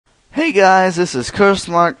Hey guys, this is Curse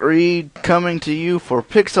Mark Reed coming to you for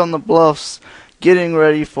Picks on the Bluffs, getting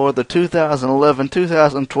ready for the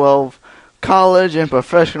 2011-2012 college and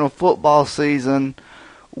professional football season.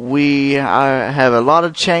 We have a lot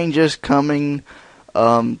of changes coming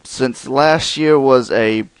since last year was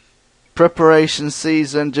a preparation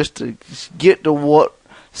season just to get to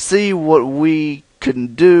see what we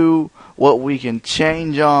can do, what we can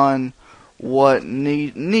change on, what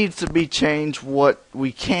needs to be changed, what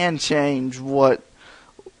we can change, what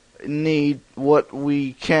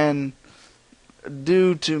we can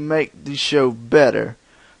do to make the show better.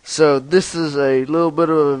 So this is a little bit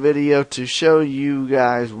of a video to show you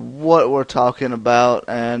guys what we're talking about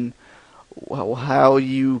and how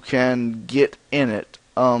you can get in it.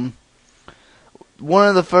 One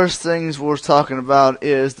of the first things we're talking about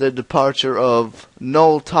is the departure of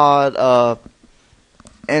Noel Todd.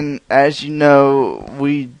 And as you know,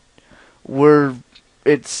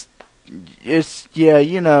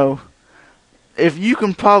 if you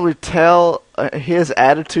can probably tell, his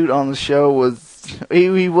attitude on the show was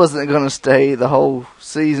he wasn't going to stay the whole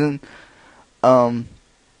season. But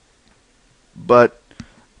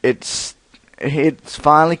it's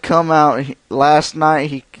finally come out. Last night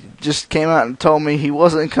he just came out and told me he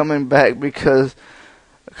wasn't coming back because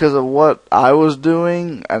of what I was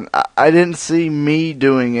doing, and I didn't see me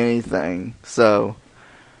doing anything. So,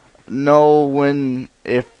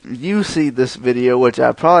 if you see this video, which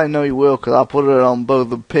I probably know you will, because I'll put it on both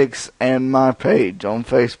the pics and my page on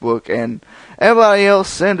Facebook, and everybody else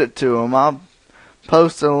send it to them. I'll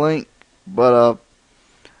post a link, but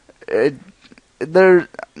the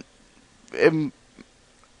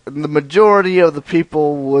majority of the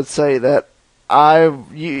people would say that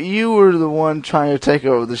you were the one trying to take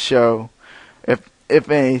over the show, if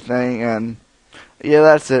anything, and yeah,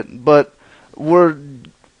 that's it. But we're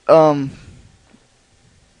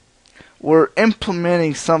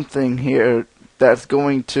implementing something here that's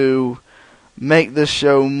going to make this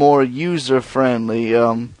show more user friendly.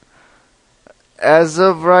 As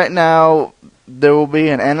of right now, there will be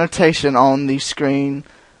an annotation on the screen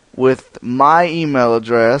with my email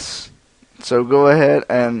address. So go ahead,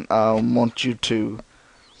 and I want you to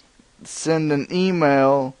send an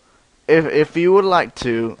email, if you would like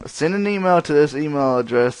to, send an email to this email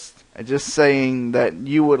address, just saying that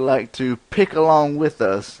you would like to pick along with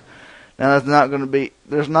us. Now, there's not going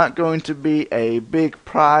to be a big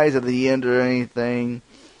prize at the end or anything,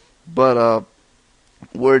 but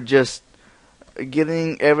we're just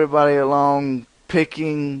getting everybody along,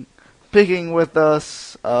 picking with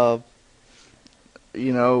us.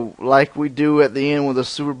 Like we do at the end with the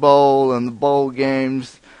Super Bowl and the bowl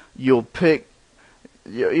games, you'll pick.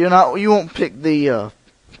 You won't pick the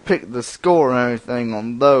score and everything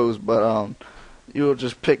on those, but you'll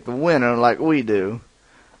just pick the winner like we do.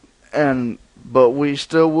 But we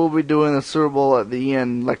still will be doing the Super Bowl at the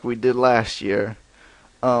end like we did last year.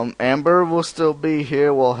 Amber will still be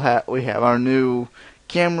here. We have our new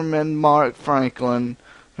cameraman Mark Franklin,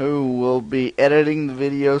 who will be editing the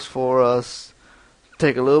videos for us.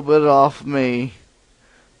 Take a little bit off me,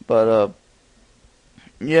 but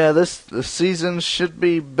yeah, the season should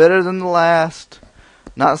be better than the last.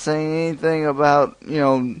 Not saying anything about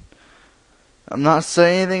I'm not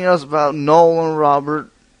saying anything else about Noel and Robert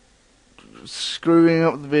screwing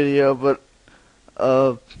up the video, but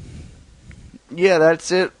yeah,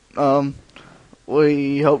 that's it.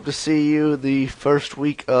 We hope to see you the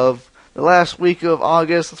last week of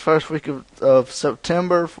August, the first week of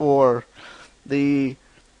September for the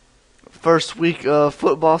first week of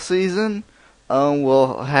football season.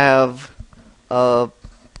 We'll have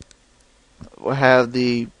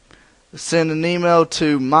send an email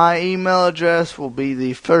to my email address will be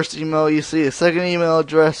the first email you see. The second email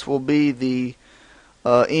address will be the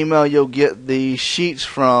email you'll get the sheets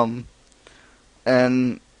from,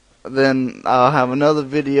 and then I'll have another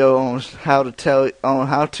video on how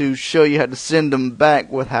to show you how to send them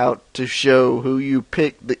back with how to show who you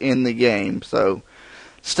picked in the game. So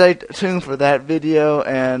stay tuned for that video,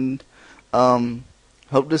 and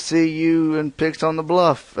hope to see you in Picks on the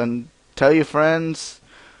Bluff. And tell your friends,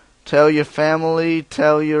 tell your family,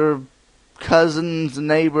 tell your cousins,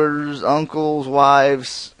 neighbors, uncles,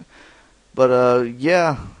 wives. But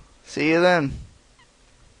yeah, see you then.